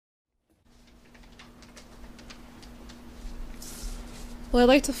Well, I'd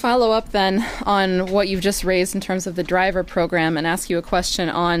like to follow up then on what you've just raised in terms of the driver program and ask you a question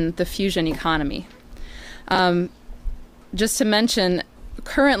on the fusion economy. Just to mention,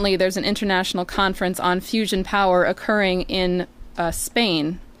 currently there's an international conference on fusion power occurring in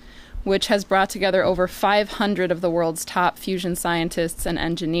Spain, which has brought together over 500 of the world's top fusion scientists and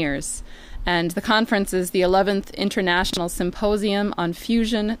engineers. And the conference is the 11th International Symposium on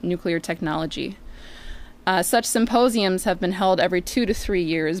Fusion Nuclear Technology. Such symposiums have been held every 2 to 3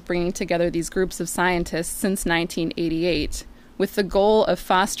 years, bringing together these groups of scientists since 1988, with the goal of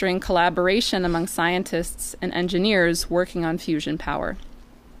fostering collaboration among scientists and engineers working on fusion power.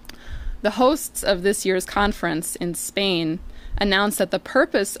 The hosts of this year's conference in Spain announced that the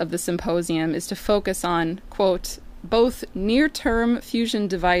purpose of the symposium is to focus on, quote, both near-term fusion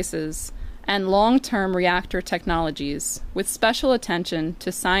devices and long-term reactor technologies, with special attention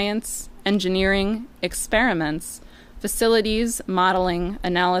to science, engineering, experiments, facilities, modeling,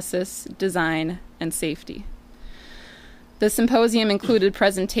 analysis, design, and safety. The symposium included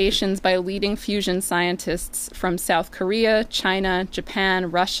presentations by leading fusion scientists from South Korea, China, Japan,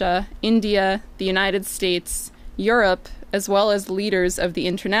 Russia, India, the United States, Europe, as well as leaders of the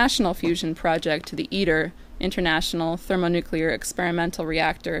International Fusion Project, the ITER, International Thermonuclear Experimental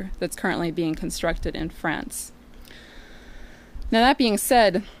Reactor, that's currently being constructed in France. Now, that being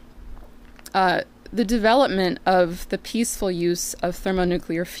said, the development of the peaceful use of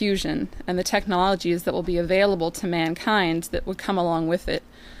thermonuclear fusion and the technologies that will be available to mankind that would come along with it,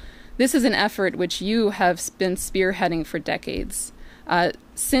 this is an effort which you have been spearheading for decades.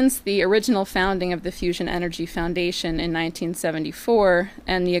 Since the original founding of the Fusion Energy Foundation in 1974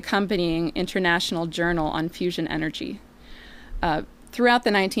 and the accompanying International Journal on Fusion Energy. Throughout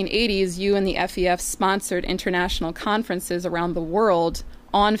the 1980s, you and the FEF sponsored international conferences around the world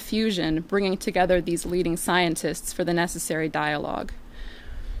on fusion, bringing together these leading scientists for the necessary dialogue.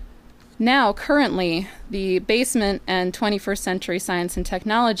 Now, currently, the Basement and 21st Century Science and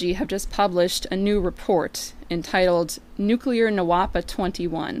Technology have just published a new report entitled Nuclear Nawapa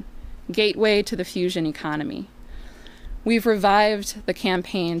 21, Gateway to the Fusion Economy. We've revived the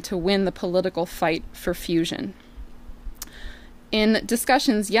campaign to win the political fight for fusion. In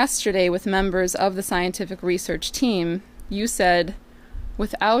discussions yesterday with members of the scientific research team, you said,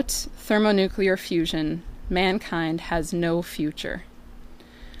 without thermonuclear fusion, mankind has no future.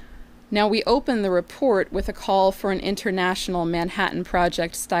 Now, we open the report with a call for an international Manhattan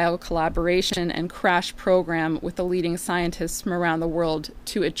Project-style collaboration and crash program with the leading scientists from around the world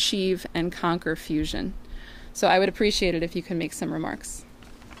to achieve and conquer fusion. So I would appreciate it if you could make some remarks.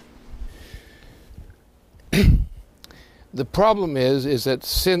 The problem is that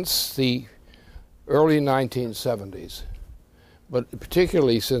since the early 1970s, but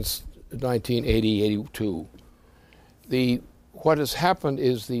particularly since 1980-82, what has happened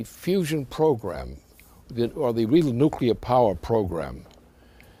is the fusion program, or the real nuclear power program,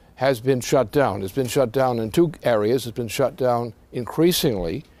 has been shut down. It's been shut down in two areas. It's been shut down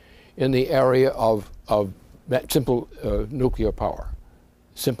increasingly in the area of simple nuclear power,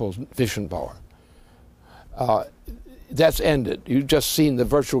 simple fission power. That's ended. You've just seen the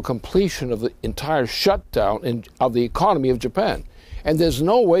virtual completion of the entire shutdown of the economy of Japan. And there's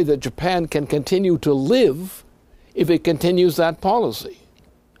no way that Japan can continue to live if it continues that policy.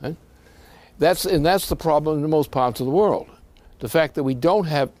 Right? That's the problem in most parts of the world. The fact that we don't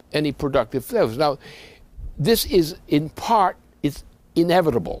have any productive flows. Now, this is in part, it's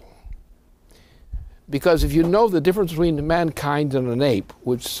inevitable. Because if you know the difference between mankind and an ape,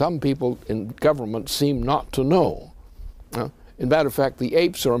 which some people in government seem not to know, in matter of fact, the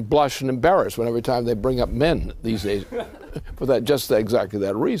apes are blush and embarrassed every time they bring up men these days for exactly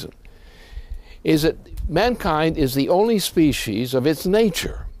that reason, is that mankind is the only species of its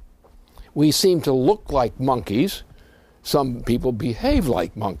nature. We seem to look like monkeys. Some people behave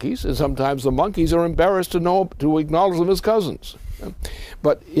like monkeys, and sometimes the monkeys are embarrassed to acknowledge them as cousins.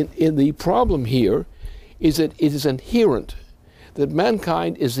 But in the problem here is that it is inherent that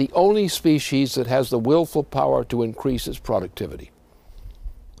mankind is the only species that has the willful power to increase its productivity.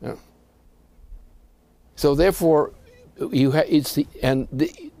 So therefore,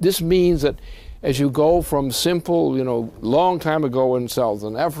 this means that as you go from simple, long time ago in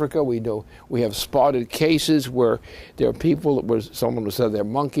Southern Africa, we have spotted cases where there are people someone who said they're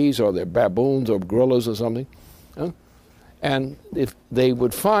monkeys or they're baboons or gorillas or something, and if they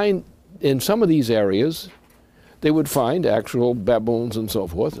would find in some of these areas, they would find actual baboons and so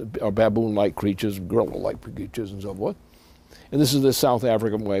forth, or baboon-like creatures, gorilla-like creatures and so forth. And this is the South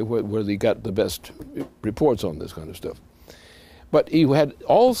African way where they got the best reports on this kind of stuff. But you had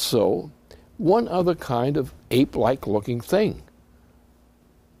also one other kind of ape-like looking thing,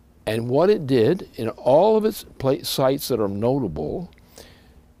 And what it did, in all of its sites that are notable,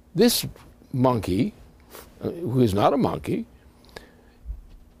 this monkey, who is not a monkey,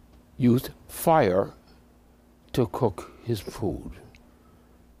 used fire to cook his food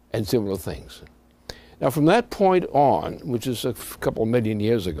and similar things. Now, from that point on, which is a couple of million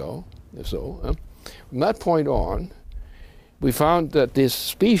years ago, or so, from that point on, we found that this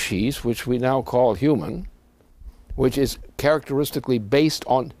species, which we now call human, which is characteristically based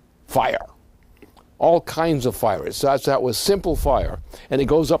on fire, all kinds of fire. It starts out with simple fire, and it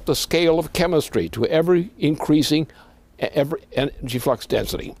goes up the scale of chemistry to ever increasing energy flux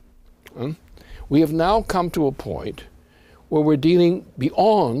density. We have now come to a point where we're dealing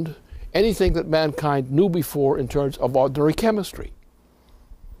beyond anything that mankind knew before in terms of ordinary chemistry.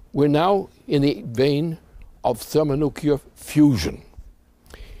 We're now in the vein of thermonuclear fusion.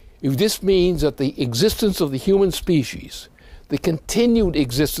 If this means that the existence of the human species, the continued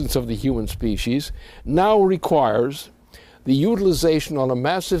existence of the human species, now requires the utilization on a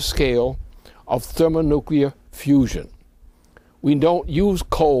massive scale of thermonuclear fusion. We don't use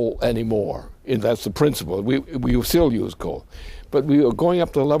coal anymore, and that's the principle. We still use coal. But we are going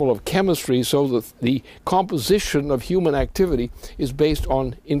up to the level of chemistry so that the composition of human activity is based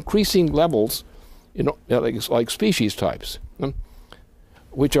on increasing levels, like species types,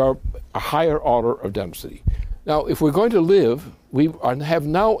 which are a higher order of density. Now, if we're going to live, we have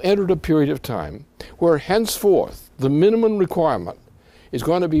now entered a period of time where henceforth the minimum requirement is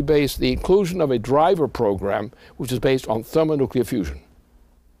going to be the inclusion of a driver program which is based on thermonuclear fusion.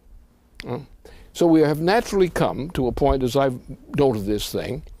 So we have naturally come to a point, as I've noted this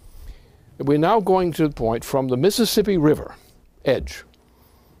thing, that we're now going to the point from the Mississippi River edge,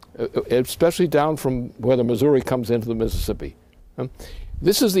 especially down from where the Missouri comes into the Mississippi.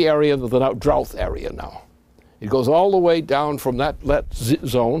 This is the area of the drought area now. It goes all the way down from that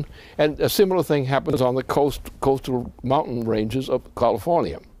zone, and a similar thing happens on the coastal mountain ranges of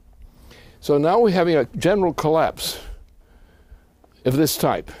California. So now we're having a general collapse of this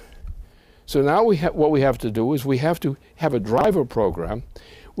type. So now what we have to do is we have to have a driver program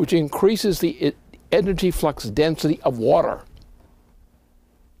which increases the energy flux density of water.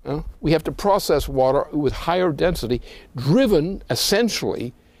 We have to process water with higher density, driven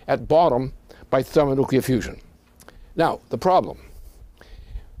essentially at bottom by thermonuclear fusion. Now, the problem.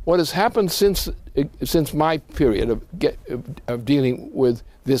 What has happened since my period of dealing with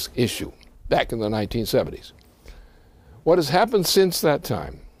this issue, back in the 1970s, what has happened since that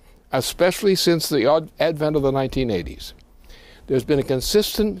time, especially since the advent of the 1980s, there's been a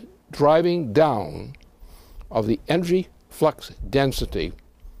consistent driving down of the energy flux density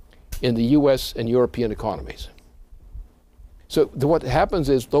in the US and European economies. So what happens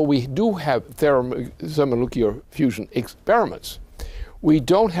is, though we do have thermonuclear fusion experiments, we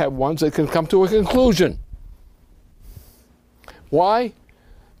don't have ones that can come to a conclusion. Why?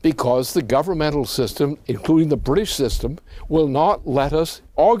 Because the governmental system, including the British system, will not let us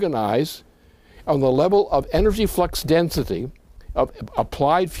organize on the level of energy flux density of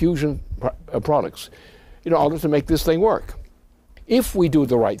applied fusion products in order to make this thing work. If we do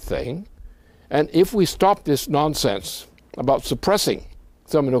the right thing, and if we stop this nonsense about suppressing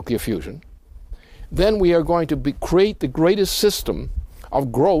thermonuclear fusion, then we are going to create the greatest system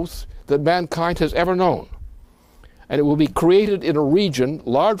of growth that mankind has ever known. And it will be created in a region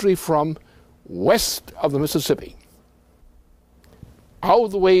largely from west of the Mississippi, all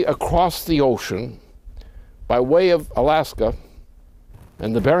the way across the ocean, by way of Alaska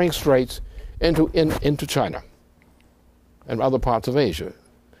and the Bering Straits into China and other parts of Asia.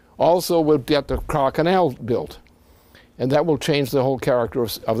 Also, we'll get the Canal built, and that will change the whole character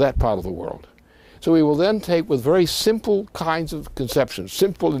of that part of the world. So we will then take with very simple kinds of conceptions,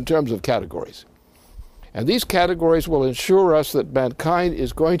 simple in terms of categories. And these categories will ensure us that mankind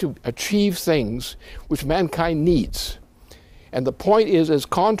is going to achieve things which mankind needs. And the point is, as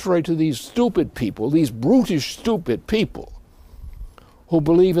contrary to these stupid people, these brutish, stupid people, who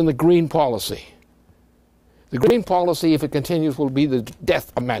believe in the green policy. The green policy, if it continues, will be the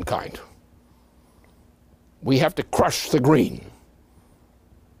death of mankind. We have to crush the green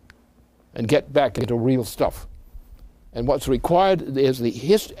and get back into real stuff. And what's required is the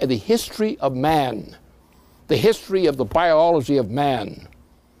history of man, the history of the biology of man,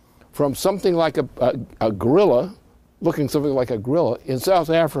 from something like a gorilla, looking something like a gorilla in South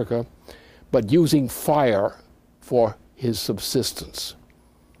Africa, but using fire for his subsistence.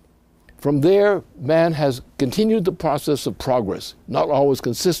 From there, man has continued the process of progress, not always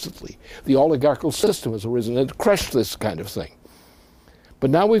consistently. The oligarchical system has arisen and crushed this kind of thing.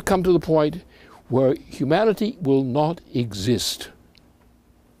 But now we've come to the point where humanity will not exist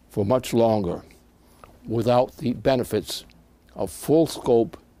for much longer without the benefits of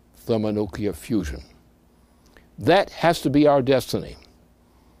full-scope thermonuclear fusion. That has to be our destiny,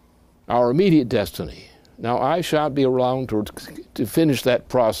 our immediate destiny. Now, I shan't be around to finish that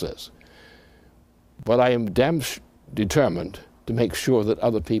process, but I am damn determined to make sure that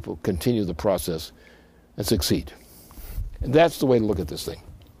other people continue the process and succeed. And that's the way to look at this thing.